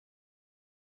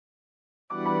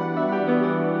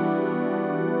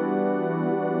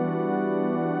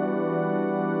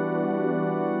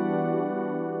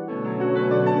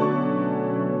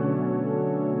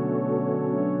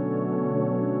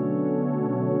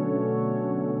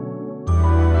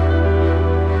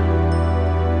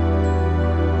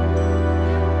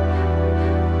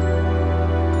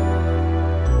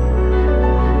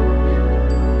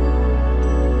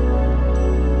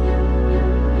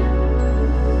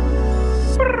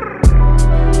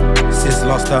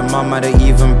to her mum, I don't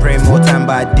even pray more time,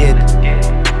 but I did.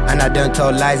 And I don't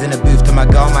tell lies in the booth to my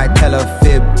girl, might tell her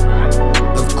fib.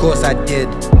 Of course I did,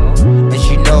 and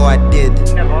she know I did.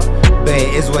 But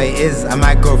it is what it is, I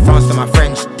might go France to my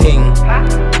French ting.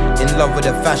 In love with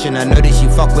the fashion, I know that she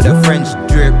fuck with a French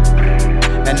drip.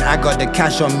 And I got the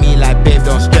cash on me like, babe,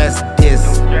 don't stress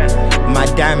this. My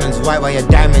diamonds white while your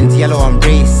diamonds yellow, I'm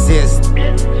racist.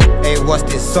 Hey, what's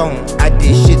this song? Add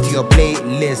this shit to your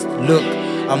playlist. Look,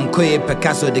 I'm Koye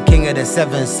Picasso, the king of the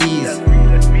 7 seas.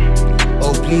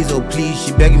 Oh please,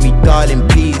 she begging me, darling,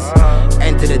 please.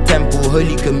 Enter the temple,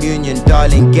 holy communion,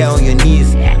 darling, get on your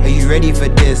knees. Are you ready for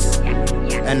this?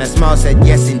 And a smile said,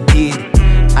 yes indeed.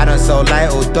 I don't sell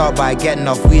light or dark, but I get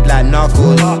enough weed like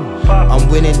narcos. I'm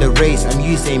winning the race, I'm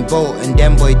Usain Bolt, and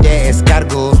them boy there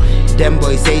escargot. Them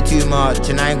boys say too much,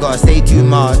 and I ain't gotta say too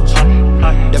much.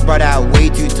 The brother out way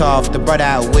too tough, the brother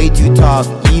out way too tough.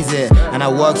 Easy, and I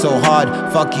work so hard,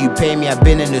 fuck you, pay me. I've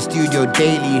been in the studio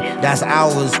daily, that's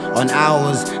hours on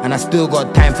hours, and I still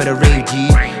got time for the rave G.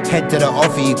 Head to the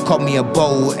offie, caught me a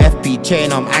bowl, FP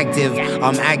chain, I'm active,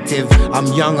 I'm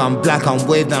young, I'm black, I'm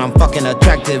waved, and I'm fucking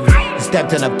attractive.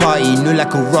 Stepped in a party, new like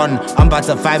Couronne, I'm about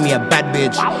to find me a bad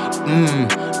bitch.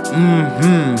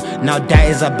 Now that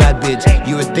is a bad bitch.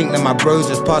 You would think that my bros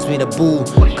just passed me the ball,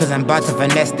 cause I'm about to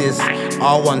finesse this.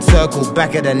 R1 circle,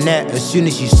 back of the net, as soon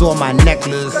as she saw my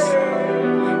necklace.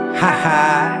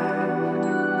 Haha.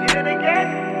 Did it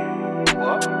again?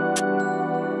 What?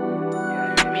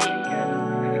 Yeah, me.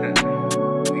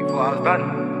 We thought I was done.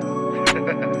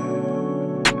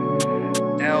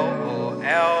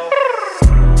 LOL.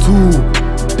 Too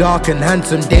dark and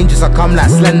handsome, dangerous, I come like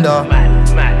Slender.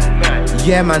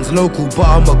 Yeah, man's local, but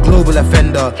I'm a global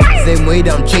offender. Same way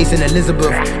that I'm chasing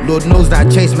Elizabeth, Lord knows that I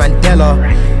chase Mandela.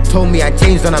 Told me I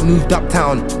changed when I moved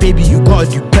uptown, baby you gotta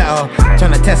do better.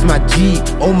 Tryna test my G,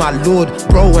 oh my lord,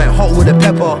 bro went hot with a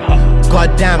pepper.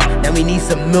 Goddamn, now we need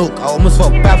some milk, I almost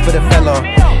felt bad for the fella.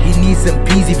 He needs some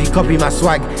peas if you copy my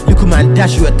swag, look at man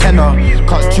dash you a tenner.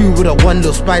 Cut through with a one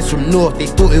little spice from north, they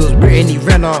thought it was Brittany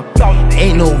Renner.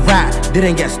 Ain't no rat,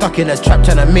 didn't get stuck in a trap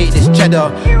tryna make this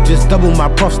cheddar. Just double my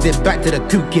prof, step back to the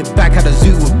coop, get back at the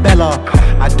zoo with Bella.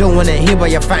 I don't wanna hear about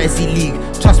your fantasy league,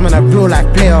 trust man, a real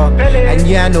life player. And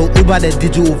yeah, I know all about the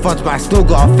digital funds, but I still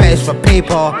got a fetish for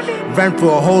paper. Ran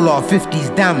through a whole lot of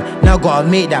 50s, damn, now gotta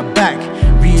make that back.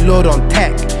 Reload on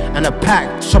tech, and a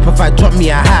pack, Shopify drop me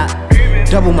a hat.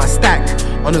 Double my stack,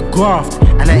 on a graft,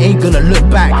 and I ain't gonna look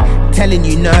back. Telling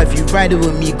you now, if you ride it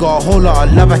with me, got a whole lot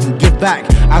of love I can give back.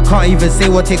 I can't even say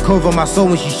what take over my soul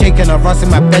when she's shaking her rust in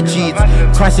my bedsheets.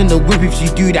 Crashing the whip if she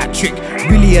do that trick,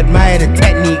 really admire the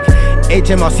technique.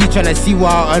 HMRC tryna see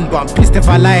what I earn, but I'm pissed if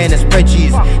I lie in the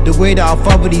spreadsheets. The way that I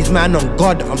father these man on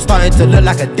God, I'm starting to look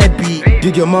like a deadbeat.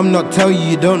 Did your mom not tell you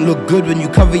you don't look good when you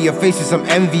cover your face with some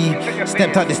envy?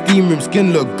 Stepped out the steam room,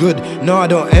 skin look good. No, I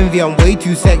don't envy, I'm way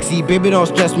too sexy. Baby, don't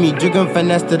stress me, jig and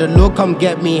finesse to the low, come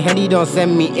get me. Henny don't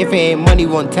send me, if it ain't money,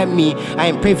 won't tempt me. I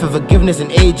ain't prayed for forgiveness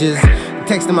in ages.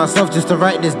 Texting myself just to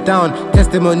write this down.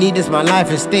 Testimony, this my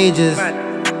life in stages.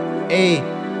 Hey,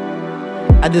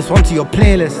 add this one to your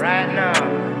playlist. Right now.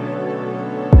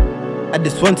 Add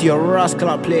this one to your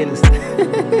Rascal playlist.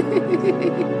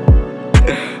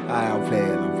 I'll play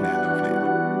it.